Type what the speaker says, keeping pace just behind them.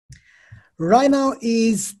Right now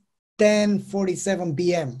is 10:47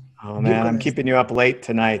 p.m. Oh man, I'm keeping you up late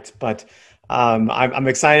tonight, but I'm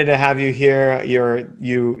excited to have you here.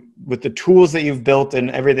 You with the tools that you've built and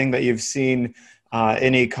everything that you've seen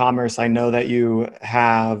in e-commerce. I know that you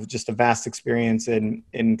have just a vast experience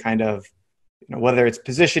in kind of, whether it's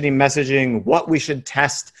positioning, messaging, what we should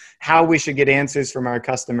test, how we should get answers from our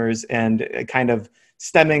customers, and kind of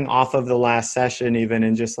stemming off of the last session even,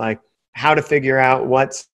 and just like how to figure out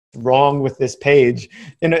what's wrong with this page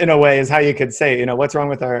in a way is how you could say, what's wrong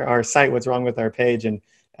with our site, what's wrong with our page, and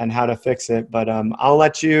how to fix it. But I'll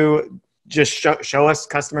let you just show us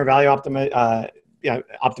customer value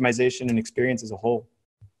optimization and experience as a whole.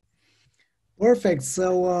 Perfect.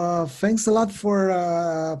 So thanks a lot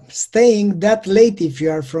for staying that late if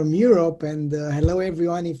you are from Europe, and hello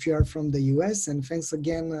everyone if you are from the US, and thanks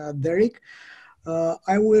again, Derek.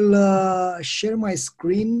 I will share my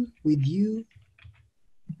screen with you.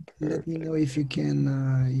 Let me know if you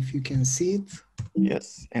can see it.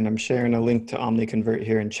 Yes, and I'm sharing a link to Omniconvert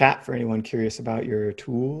here in chat for anyone curious about your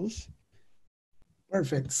tools.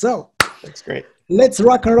 Perfect. So that's great. Let's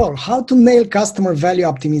rock and roll. How to nail customer value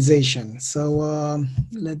optimization. So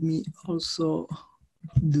let me also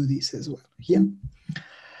do this as well here.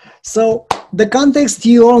 So the context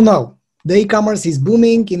you all know. The e-commerce is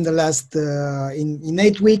booming in the last in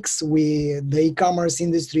 8 weeks. The e-commerce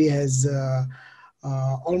industry has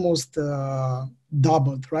almost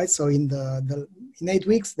doubled, right? So in in 8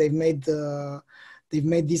 weeks, they've made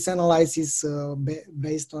this analysis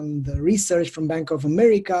based on the research from Bank of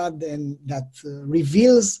America, then that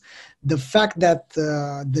reveals the fact that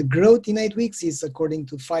the growth in 8 weeks is according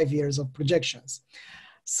to 5 years of projections.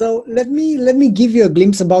 So let me give you a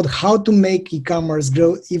glimpse about how to make e-commerce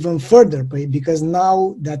grow even further, because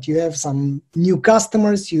now that you have some new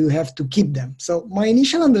customers, you have to keep them. So my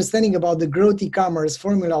initial understanding about the growth e-commerce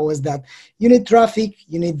formula was that you need traffic,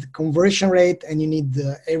 you need conversion rate, and you need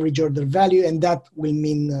the average order value, and that will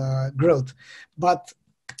mean growth. But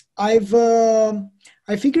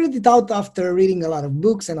I figured it out after reading a lot of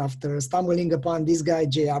books and after stumbling upon this guy,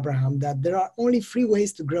 Jay Abraham, that there are only 3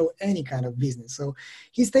 ways to grow any kind of business. So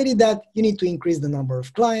he stated that you need to increase the number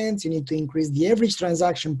of clients, you need to increase the average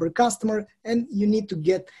transaction per customer, and you need to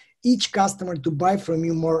get each customer to buy from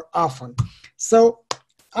you more often. So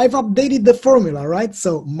I've updated the formula, right?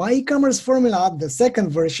 So my e-commerce formula, the second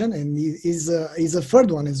version, and is a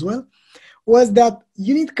third one as well, was that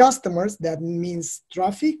you need customers, that means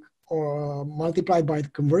traffic, or multiplied by the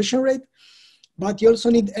conversion rate, but you also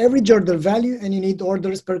need average order value, and you need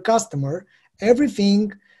orders per customer, everything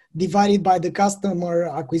divided by the customer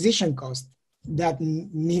acquisition cost that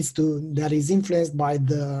is influenced by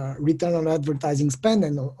the return on advertising spend,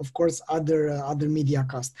 and of course other media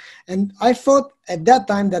costs. And I thought at that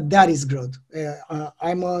time that is growth.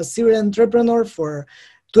 I'm a serial entrepreneur for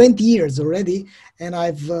 20 years already, and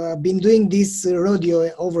I've been doing this rodeo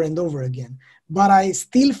over and over again. But I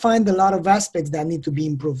still find a lot of aspects that need to be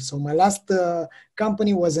improved. So my last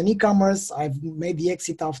company was an e-commerce. I've made the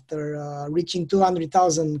exit after reaching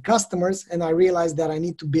 200,000 customers, and I realized that I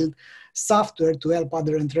need to build software to help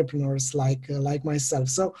other entrepreneurs like myself.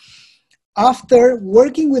 So after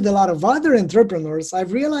working with a lot of other entrepreneurs,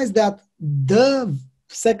 I've realized that the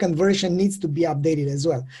second version needs to be updated as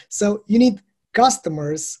well. So you need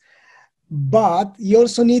customers, but you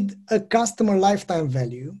also need a customer lifetime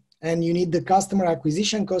value, and you need the customer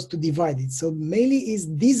acquisition cost to divide it. So mainly is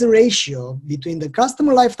this ratio between the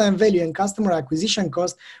customer lifetime value and customer acquisition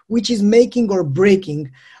cost, which is making or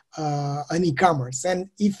breaking an e-commerce.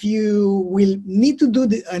 And if you will need to do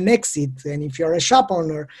an exit, and if you're a shop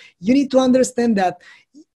owner, you need to understand that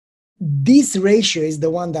this ratio is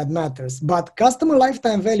the one that matters. But customer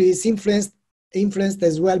lifetime value is influenced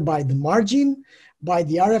as well by the margin, by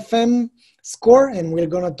the RFM score, and we're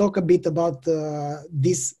going to talk a bit about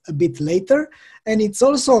this a bit later. And it's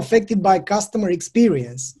also affected by customer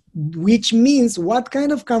experience, which means what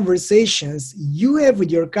kind of conversations you have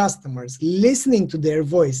with your customers, listening to their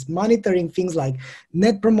voice, monitoring things like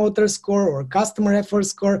Net Promoter Score or Customer Effort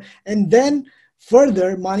Score, and then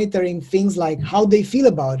further monitoring things like how they feel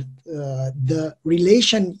about the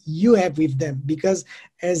relation you have with them. Because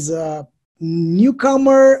as a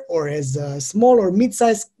newcomer or as a small or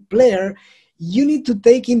mid-sized player, you need to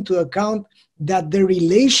take into account that the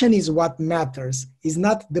relation is what matters, is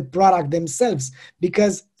not the product themselves,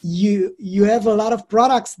 because you have a lot of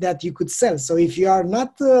products that you could sell. So if you are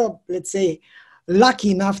not, let's say, lucky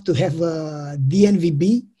enough to have a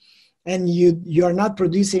DNVB, and you are not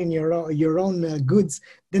producing your own goods,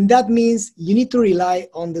 then that means you need to rely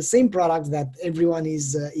on the same products that everyone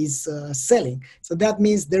is selling. So that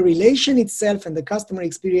means the relation itself and the customer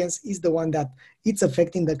experience is the one that it's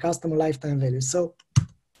affecting the customer lifetime value. So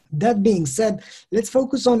that being said, let's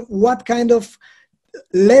focus on what kind of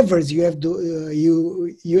levers you have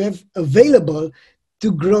you have available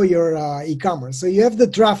to grow your e-commerce. So you have the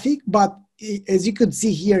traffic, but as you could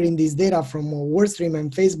see here in this data from WordStream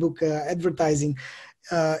and Facebook advertising,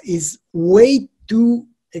 is way too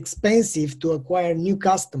expensive to acquire new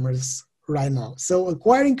customers right now. So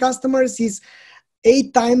acquiring customers is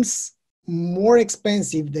 8 times more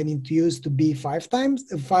expensive than it used to be 5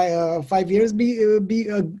 years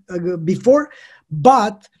before.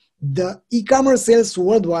 But the e-commerce sales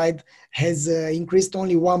worldwide has increased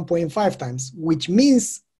only 1.5 times, which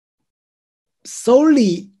means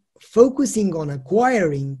solely focusing on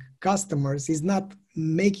acquiring customers is not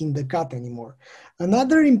making the cut anymore.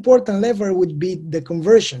 Another important lever would be the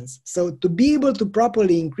conversions. So to be able to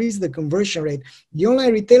properly increase the conversion rate, the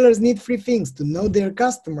online retailers need 3 things: to know their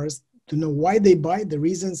customers, to know why they buy, the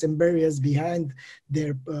reasons and barriers behind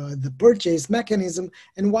their the purchase mechanism,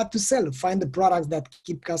 and what to sell, find the products that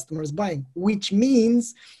keep customers buying, which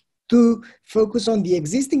means to focus on the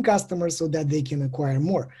existing customers so that they can acquire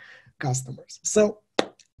more customers. So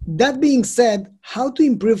that being said, how to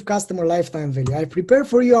improve customer lifetime value? I prepared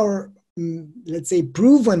for you our, let's say,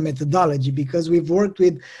 proven methodology, because we've worked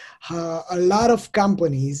with a lot of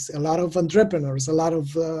companies, a lot of entrepreneurs, a lot of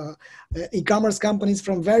e-commerce companies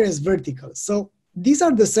from various verticals. So these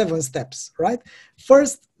are the 7 steps, right?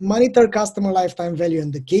 First, monitor customer lifetime value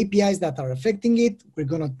and the KPIs that are affecting it. We're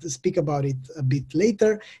going to speak about it a bit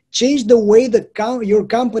later. Change the way your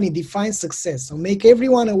company defines success. So make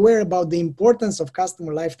everyone aware about the importance of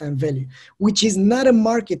customer lifetime value, which is not a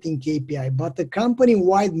marketing KPI, but a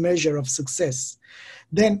company-wide measure of success.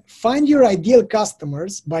 Then find your ideal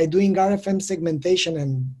customers by doing RFM segmentation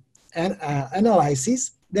and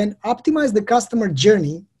analysis. Then optimize the customer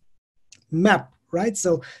journey map, right?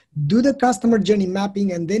 So do the customer journey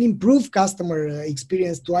mapping and then improve customer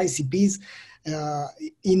experience to ICPs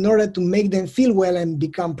in order to make them feel well and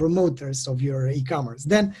become promoters of your e-commerce.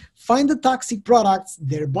 Then find the toxic products,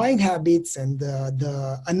 their buying habits, and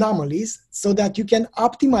the anomalies so that you can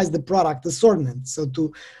optimize the product assortment. So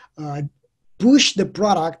to push the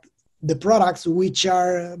products which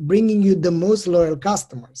are bringing you the most loyal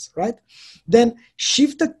customers, right? Then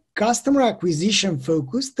shift the customer acquisition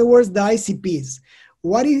focus towards the ICPs.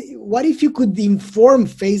 What if you could inform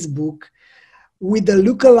Facebook with a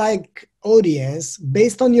lookalike audience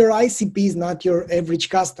based on your ICPs, not your average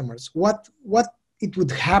customers? What it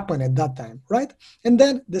would happen at that time, right? And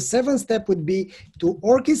then the 7th step would be to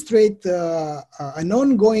orchestrate an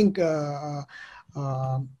ongoing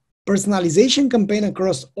personalization campaign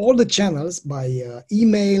across all the channels by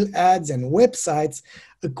email, ads, and websites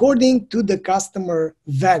according to the customer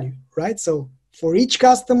value, right? So for each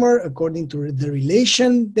customer, according to the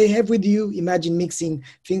relation they have with you, imagine mixing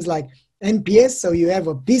things like NPS. So you have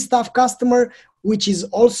a pissed off customer, which is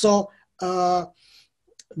also a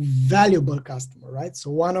valuable customer, right?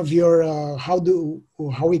 So one of your,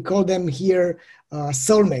 how we call them here,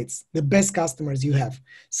 soulmates, the best customers you have.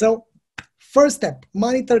 So first step,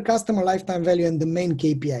 monitor customer lifetime value and the main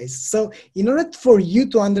KPIs. So in order for you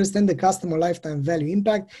to understand the customer lifetime value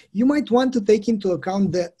impact, you might want to take into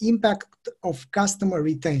account the impact of customer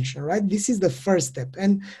retention, right? This is the first step.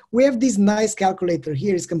 And we have this nice calculator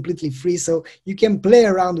here. It's completely free, so you can play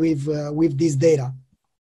around with this data.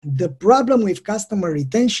 The problem with customer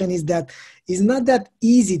retention is that it's not that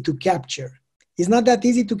easy to capture. It's not that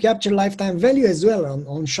easy to capture lifetime value as well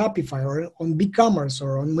on Shopify or on BigCommerce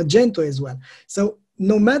or on Magento as well. So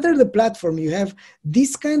no matter the platform you have,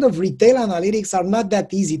 this kind of retail analytics are not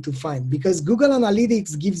that easy to find, because Google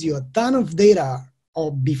Analytics gives you a ton of data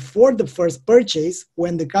before the first purchase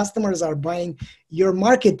when the customers are buying your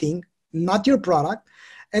marketing, not your product.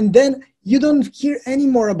 And then you don't hear any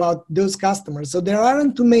more about those customers. So there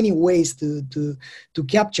aren't too many ways to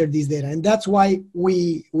capture this data. And that's why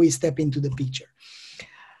we step into the picture.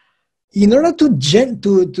 In order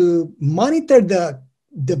to monitor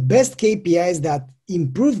the best KPIs that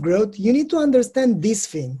improve growth, you need to understand this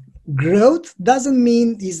thing. Growth doesn't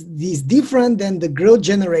mean is different than the growth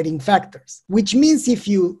generating factors, which means if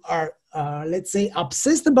you are let's say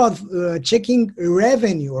obsessed about checking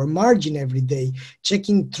revenue or margin every day,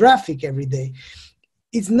 checking traffic every day,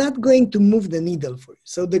 it's not going to move the needle for you.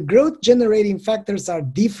 So the growth generating factors are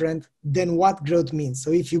different than what growth means.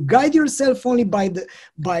 So if you guide yourself only by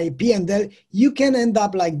P&L, you can end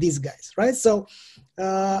up like these guys, right? So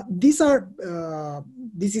this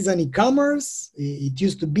is an e-commerce. It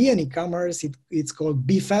used to be an e-commerce. It's called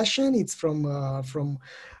B Fashion. It's from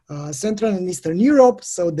Central and Eastern Europe.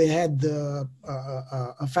 So they had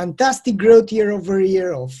a fantastic growth year over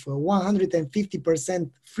year of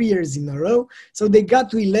 150% 3 years in a row. So they got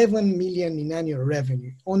to 11 million in annual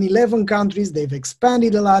revenue. On 11 countries, they've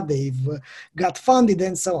expanded a lot. They've got funded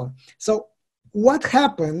and so on. So what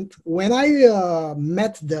happened when I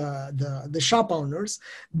met the shop owners,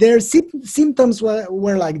 their symptoms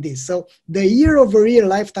were like this. So the year-over-year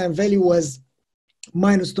lifetime value was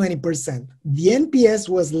minus 20%. The NPS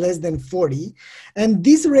was less than 40. And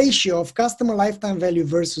this ratio of customer lifetime value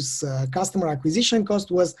versus customer acquisition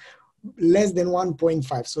cost was less than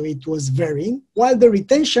 1.5. So it was varying, while the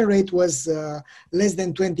retention rate was less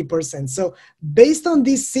than 20%. So based on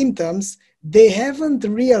these symptoms, they haven't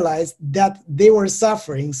realized that they were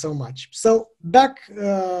suffering so much. So back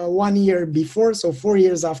 1 year before, so 4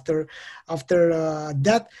 years after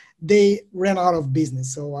that, they ran out of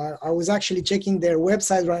business. So I was actually checking their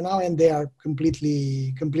website right now, and they are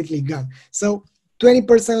completely gone. So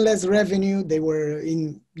 20% less revenue. They were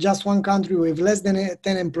in just one country with less than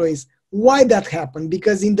 10 employees. Why that happened?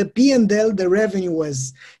 Because in the P&L, the revenue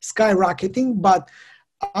was skyrocketing, but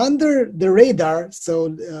under the radar, so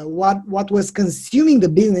what was consuming the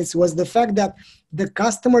business was the fact that the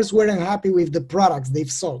customers weren't happy with the products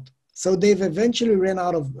they've sold. So they've eventually run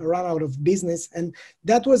out of business. And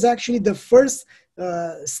that was actually the first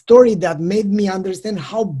story that made me understand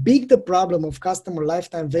how big the problem of customer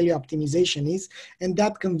lifetime value optimization is. And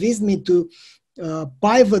that convinced me to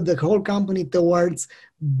pivot the whole company towards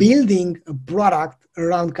building a product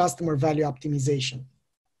around customer value optimization.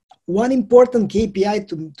 One important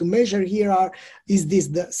KPI to measure here is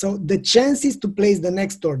this. So the chances to place the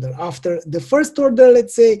next order. After the first order,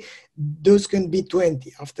 let's say, those can be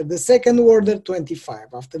 20. After the second order,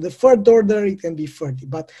 25. After the third order, it can be 30.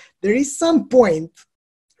 But there is some point,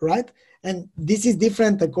 right? And this is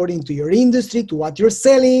different according to your industry, to what you're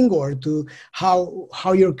selling, or to how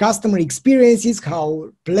your customer experience is,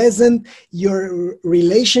 how pleasant your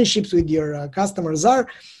relationships with your customers are.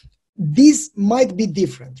 This might be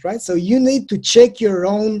different, right? So you need to check your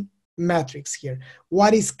own metrics here.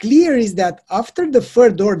 What is clear is that after the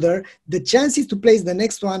third order, the chances to place the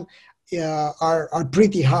next one are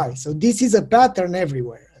pretty high. So this is a pattern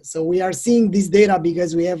everywhere. So we are seeing this data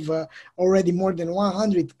because we have already more than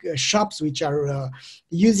 100 shops which are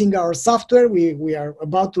using our software. We are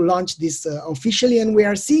about to launch this officially, and we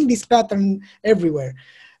are seeing this pattern everywhere.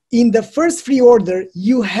 In the first free order,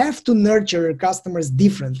 you have to nurture your customers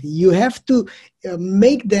differently. You have to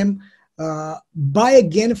make them buy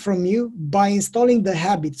again from you by installing the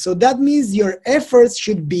habit. So that means your efforts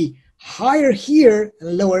should be higher here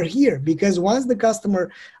and lower here, because once the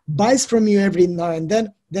customer buys from you every now and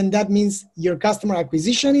then that means your customer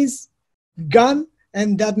acquisition is gone,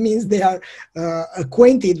 and that means they are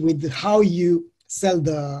acquainted with how you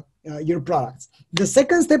sell your products. The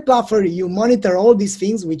second step, after you monitor all these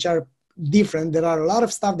things, which are different, there are a lot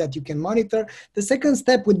of stuff that you can monitor. The second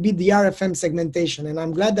step would be the RFM segmentation. And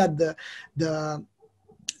I'm glad that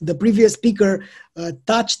the previous speaker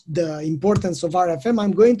touched the importance of RFM.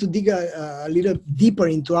 I'm going to dig a little deeper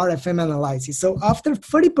into RFM analysis. So after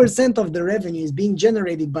 30% of the revenue is being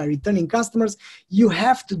generated by returning customers, you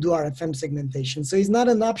have to do RFM segmentation. So it's not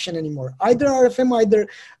an option anymore. Either RFM, either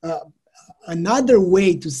another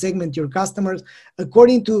way to segment your customers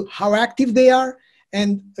according to how active they are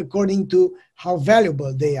and according to how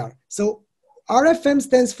valuable they are. So RFM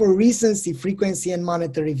stands for recency, frequency, and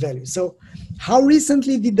monetary value. So how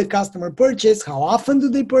recently did the customer purchase, how often do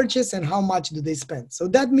they purchase, and how much do they spend? So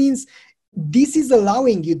that means this is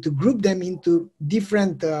allowing you to group them into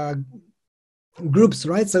different groups,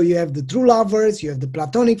 right? So you have the true lovers, you have the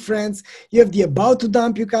platonic friends, you have the about to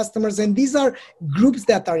dump you customers, and these are groups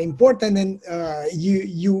that are important, and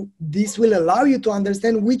this will allow you to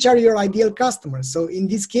understand which are your ideal customers. So in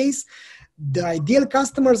this case, the ideal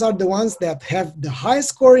customers are the ones that have the highest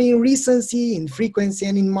score in recency, in frequency,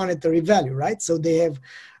 and in monetary value, right? So they have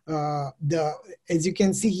as you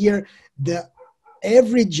can see here, the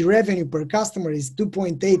average revenue per customer is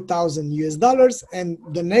 $2,800 US, and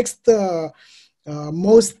the next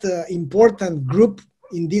most important group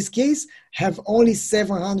in this case have only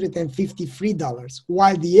 $753,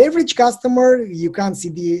 while the average customer, you can't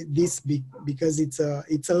see this because it's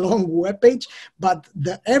a long web page, but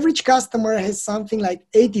the average customer has something like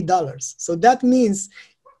 $80. So that means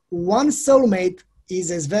one soulmate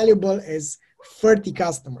is as valuable as 30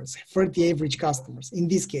 customers, 30 average customers in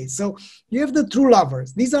this case. So you have the true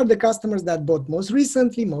lovers. These are the customers that bought most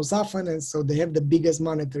recently, most often, and so they have the biggest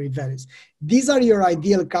monetary values. These are your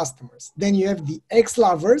ideal customers. Then you have the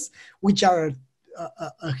ex-lovers, which are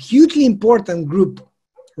a hugely important group,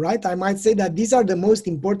 right? I might say that these are the most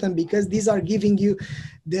important because these are giving you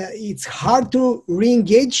it's hard to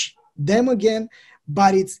re-engage them again,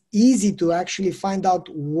 but it's easy to actually find out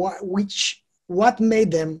what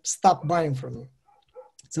made them stop buying from you.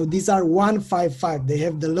 So these are 155. They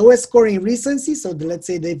have the lowest score in recency. So let's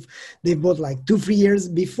say they've bought like 2-3 years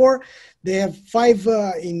before. They have 5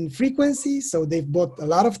 in frequency. So they've bought a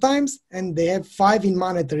lot of times, and they have 5 in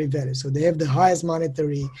monetary value. So they have the highest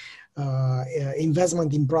monetary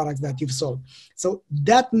investment in products that you've sold. So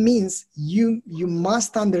that means you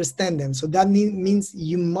must understand them. So that means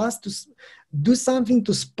you must do something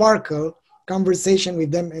to sparkle conversation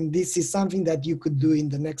with them, and this is something that you could do in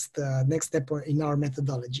the next step in our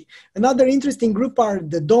methodology. Another interesting group are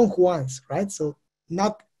the Don Juans, right? So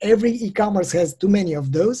not every e-commerce has too many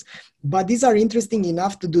of those, but these are interesting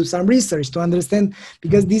enough to do some research to understand,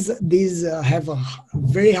 because these have a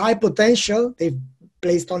very high potential. They've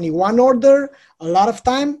placed only one order a lot of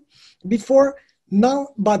time before now,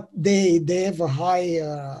 but they have a high,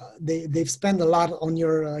 they've spent a lot on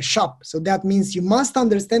your shop. So that means you must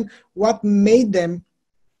understand what made them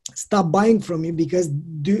stop buying from you, because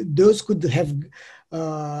those could have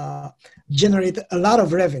generated a lot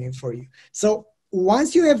of revenue for you. So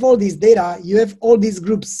once you have all this data, you have all these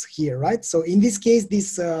groups here, right? So in this case,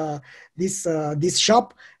 this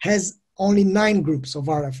shop has only 9 groups of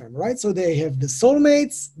RFM, right? So they have the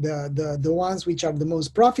soulmates, the ones which are the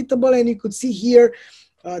most profitable. And you could see here,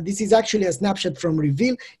 this is actually a snapshot from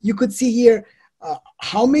Reveal. You could see here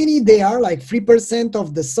how many they are, like 3%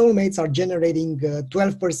 of the soulmates are generating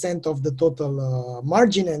 12% of the total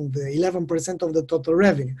margin and 11% of the total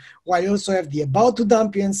revenue, while you also have the about to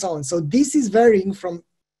dump you and so on. So this is varying from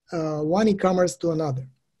one e-commerce to another.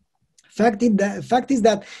 Fact is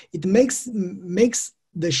that it makes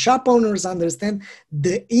the shop owners understand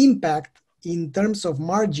the impact in terms of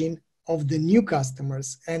margin of the new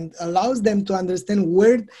customers, and allows them to understand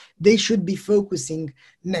where they should be focusing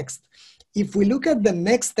next. If we look at the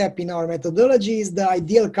next step in our methodology, is the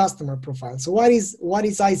ideal customer profile. So what is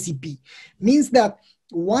ICP? Means that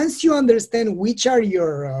once you understand which are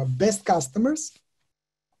your best customers,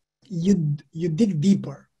 you dig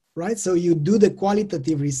deeper. Right? So you do the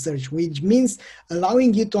qualitative research, which means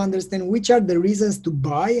allowing you to understand which are the reasons to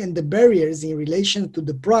buy and the barriers in relation to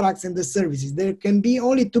the products and the services. There can be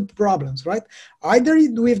only 2 problems, right? Either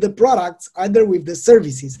with the products, either with the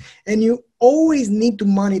services. And you always need to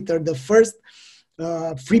monitor the first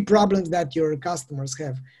 3 problems that your customers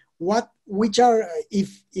have.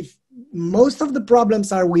 If most of the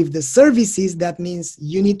problems are with the services, that means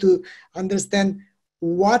you need to understand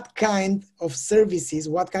what kind of services,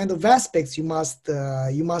 what kind of aspects you must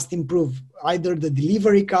improve. Either the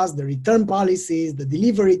delivery cost, the return policies, the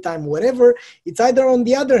delivery time, whatever. It's either, on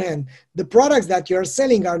the other hand, the products that you're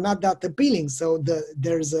selling are not that appealing. So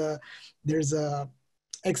there's a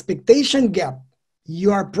expectation gap.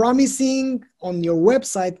 You are promising on your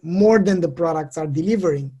website more than the products are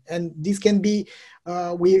delivering, and this can be.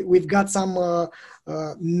 We've got some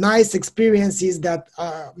nice experiences that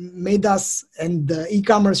made us and the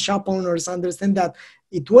e-commerce shop owners understand that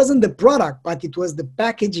it wasn't the product, but it was the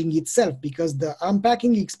packaging itself, because the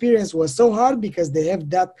unpacking experience was so hard because they have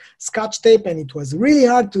that Scotch tape, and it was really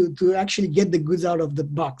hard to actually get the goods out of the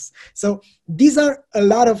box. So these are a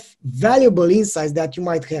lot of valuable insights that you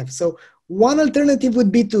might have. So one alternative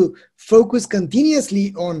would be to focus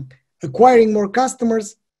continuously on acquiring more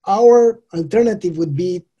customers. Our alternative would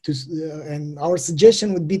be and our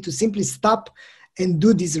suggestion would be to simply stop and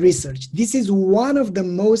do this research. This is one of the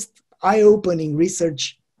most eye-opening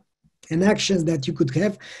research and actions that you could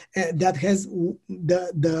have that has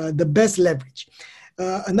the best leverage.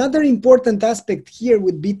 Another important aspect here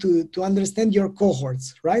would be to understand your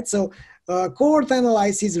cohorts, right? So cohort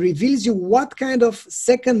analysis reveals you what kind of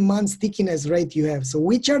second month stickiness rate you have. So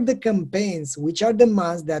which are the campaigns, which are the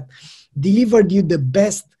months that delivered you the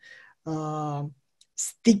best, the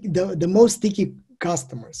most sticky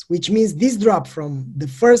customers, which means this drop from the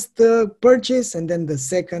first purchase and then the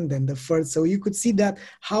second and the third. So you could see that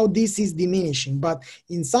how this is diminishing, but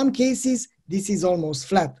in some cases, this is almost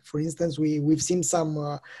flat. For instance, we've seen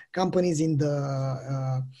some companies in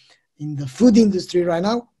the food industry right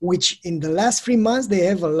now, which in the last 3 months, they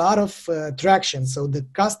have a lot of traction. So the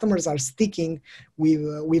customers are sticking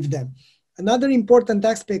with them. Another important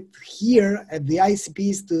aspect here at the ICP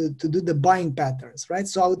is to do the buying patterns, right?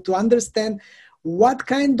 So to understand what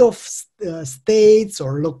kind of states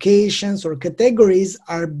or locations or categories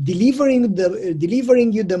are delivering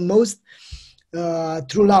you the most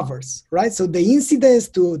true lovers, right? So the incidence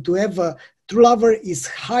to have a true lover is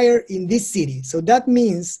higher in this city. So that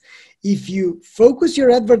means if you focus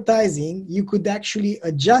your advertising, you could actually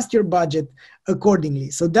adjust your budget accordingly.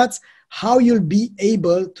 So that's how you'll be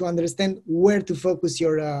able to understand where to focus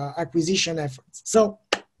your acquisition efforts. So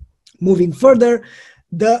moving further,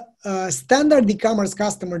 the standard e-commerce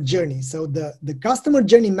customer journey. So the customer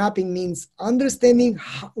journey mapping means understanding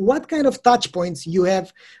what kind of touch points you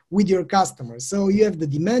have with your customers. So you have the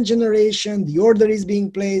demand generation, the order is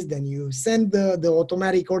being placed, then you send the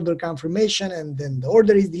automatic order confirmation, and then the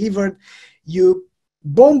order is delivered. You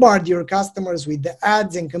bombard your customers with the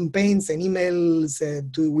ads and campaigns and emails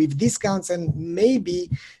with discounts, and maybe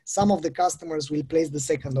some of the customers will place the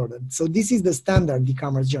second order. So this is the standard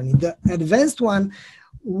e-commerce journey. The advanced one,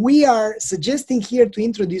 we are suggesting here to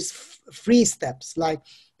introduce free steps. Like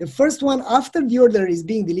the first one, after the order is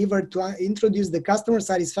being delivered, to introduce the customer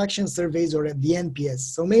satisfaction surveys, or the NPS.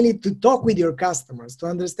 So mainly to talk with your customers, to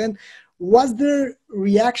understand what's their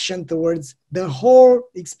reaction towards the whole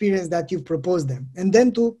experience that you've proposed them, and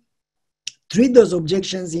then to treat those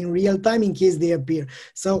objections in real time in case they appear.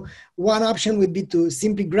 So one option would be to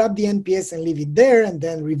simply grab the NPS and leave it there and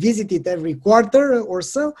then revisit it every quarter or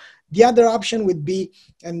so. The other option would be,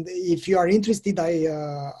 and if you are interested,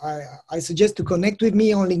 I suggest to connect with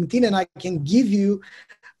me on LinkedIn, and I can give you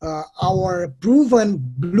our proven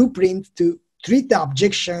blueprint to treat the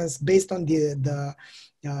objections based on the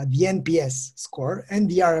NPS score and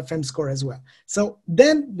the RFM score as well. So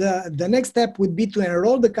then the next step would be to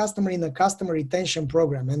enroll the customer in a customer retention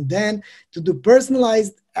program, and then to do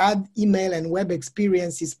personalized ad, email, and web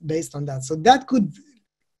experiences based on that. So that could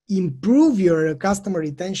improve your customer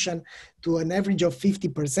retention to an average of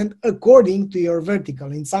 50% according to your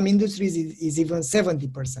vertical. In some industries, it is even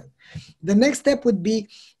 70%. The next step would be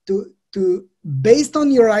to based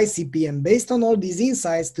on your ICP and based on all these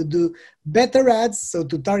insights, to do better ads, so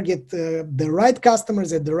to target the right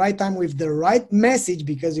customers at the right time with the right message,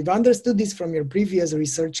 because you've understood this from your previous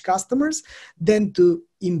research customers, then to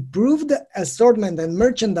improve the assortment and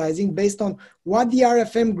merchandising based on what the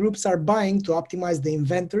RFM groups are buying to optimize the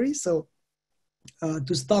inventory, so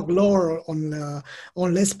to stock lower on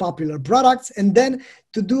less popular products, and then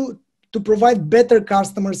to provide better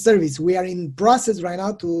customer service. We are in process right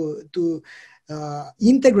now to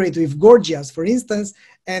integrate with Gorgias, for instance,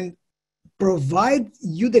 and provide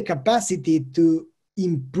you the capacity to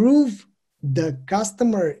improve the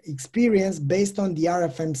customer experience based on the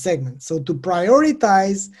RFM segment. So to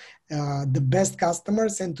prioritize the best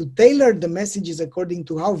customers and to tailor the messages according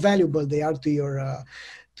to how valuable they are to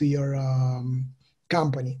your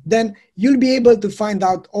company. Then you'll be able to find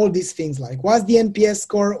out all these things, like what's the NPS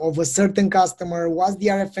score of a certain customer, what's the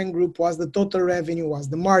RFM group, what's the total revenue, what's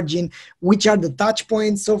the margin, which are the touch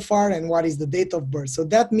points so far, and what is the date of birth. So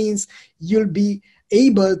that means you'll be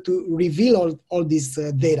able to reveal all this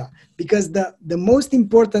data, because the most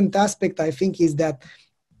important aspect, I think, is that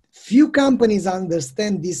few companies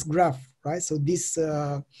understand this graph, right? So this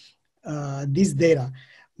data.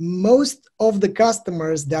 Most of the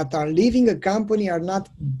customers that are leaving a company are not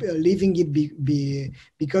leaving it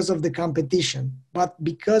because of the competition, but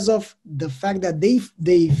because of the fact that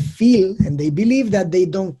they feel and they believe that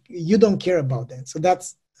you don't care about them. So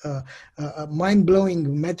that's a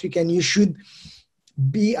mind-blowing metric, and you should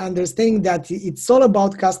be understanding that it's all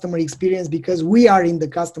about customer experience, because we are in the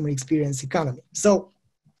customer experience economy. So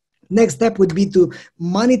next step would be to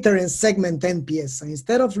monitor and segment NPS. So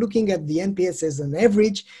instead of looking at the NPS as an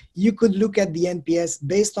average, you could look at the NPS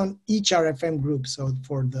based on each RFM group. So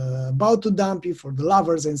for the about to dump you, for the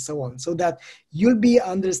lovers, and so on, so that you'll be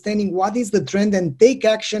understanding what is the trend and take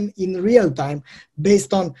action in real time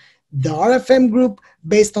based on the RFM group,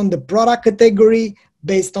 based on the product category,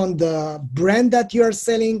 based on the brand that you are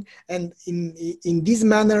selling, and in this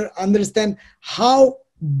manner understand how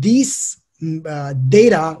this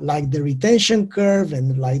data, like the retention curve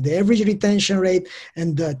and like the average retention rate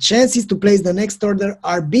and the chances to place the next order,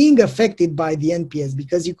 are being affected by the NPS,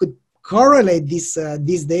 because you could correlate this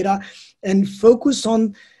data and focus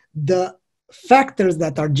on the factors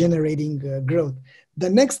that are generating growth. The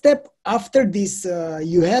next step after this,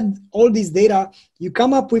 you had all this data, you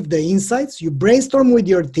come up with the insights, you brainstorm with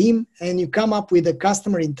your team, and you come up with a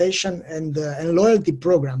customer intention and loyalty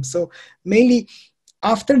program. So mainly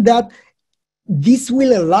after that, this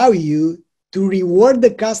will allow you to reward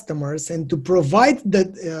the customers and to provide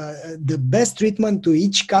the best treatment to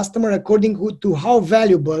each customer according to how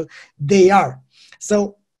valuable they are.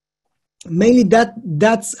 So mainly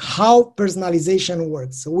that's how personalization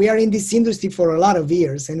works. So we are in this industry for a lot of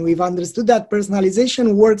years, and we've understood that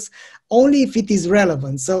personalization works only if it is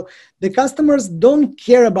relevant. So the customers don't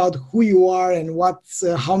care about who you are and what's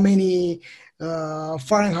how many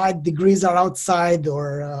Fahrenheit degrees are outside,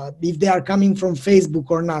 or if they are coming from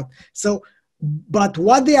Facebook or not. So but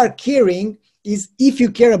what they are caring is if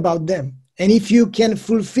you care about them, and if you can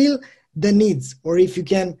fulfill the needs, or if you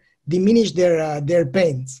can diminish their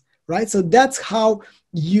pains, right? So that's how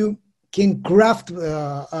you can craft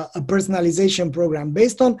a personalization program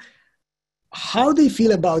based on how they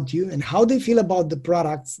feel about you and how they feel about the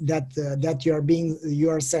products that you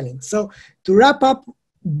are selling. So to wrap up,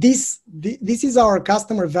 this is our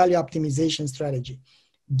customer value optimization strategy.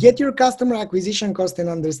 Get your customer acquisition cost and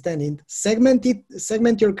understanding.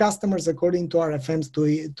 Segment your customers according to RFMs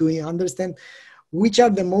to understand which are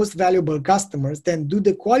the most valuable customers. Then do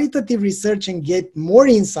the qualitative research and get more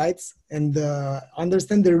insights, and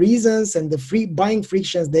understand the reasons and the free buying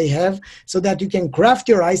frictions they have, so that you can craft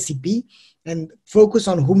your ICP and focus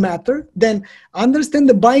on who matter. Then understand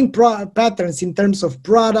the buying patterns in terms of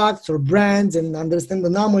products or brands, and understand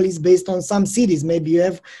anomalies based on some cities. Maybe you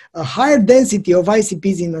have a higher density of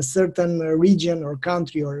ICPs in a certain region or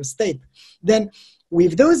country or state. Then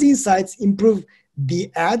with those insights, improve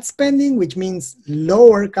the ad spending, which means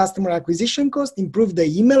lower customer acquisition cost, improve the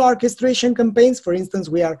email orchestration campaigns. For instance,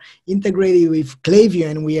 we are integrated with Klaviyo,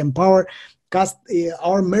 and we empower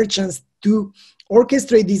our merchants to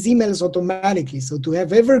orchestrate these emails automatically. So to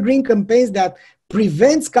have evergreen campaigns that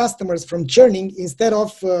prevents customers from churning instead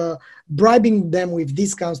of bribing them with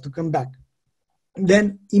discounts to come back.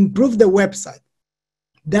 Then improve the website.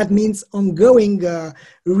 That means ongoing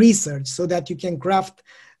research, so that you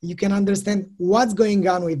can understand what's going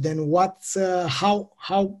on with them,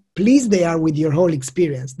 how pleased they are with your whole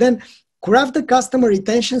experience. Then craft the customer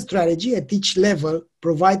retention strategy at each level,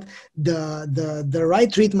 provide the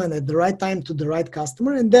right treatment at the right time to the right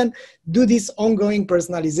customer, and then do this ongoing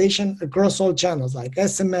personalization across all channels like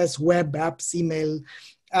SMS, web, apps, email,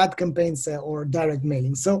 ad campaigns, or direct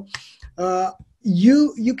mailing. So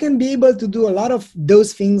you can be able to do a lot of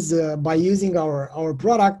those things by using our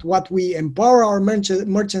product. What we empower our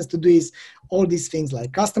merchants to do is all these things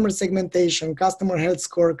like customer segmentation, customer health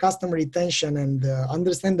score, customer retention, and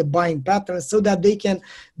understand the buying patterns, so that they can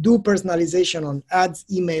do personalization on ads,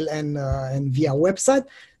 email, and via website.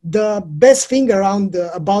 The best thing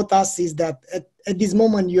about us is that at this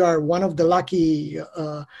moment you are one of the lucky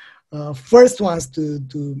first ones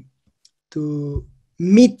to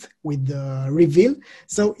meet with the reveal.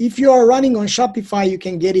 So if you are running on Shopify, you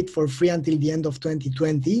can get it for free until the end of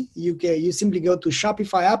 2020. You simply go to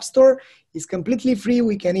Shopify App Store. It's completely free.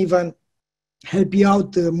 We can even help you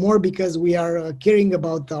out more, because we are caring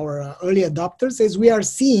about our early adopters, as we are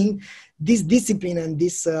seeing this discipline and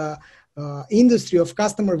this industry of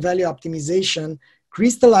customer value optimization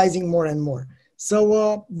crystallizing more and more.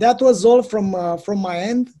 So that was all from my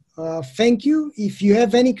end. Thank you. If you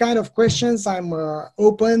have any kind of questions, I'm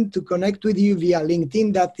open to connect with you via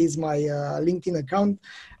LinkedIn. That is my LinkedIn account.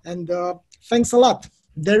 And thanks a lot.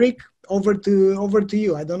 Derek, over to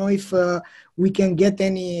you. I don't know if we can get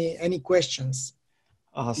any questions.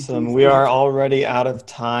 Awesome. We are already out of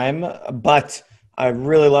time, but I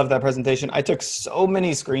really love that presentation. I took so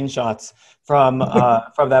many screenshots from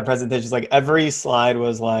that presentation. It's like every slide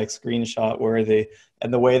was like screenshot worthy,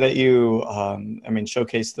 and the way that you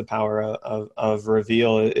showcase the power of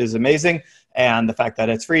Reveal is amazing. And the fact that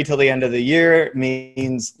it's free till the end of the year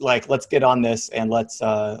means, like, let's get on this, and let's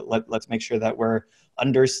make sure that we're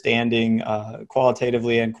understanding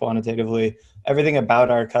qualitatively and quantitatively everything about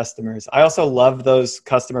our customers. I also love those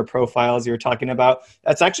customer profiles you're talking about.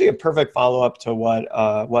 That's actually a perfect follow-up to what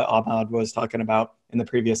Ahmad was talking about in the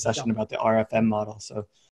previous session about the RFM model. So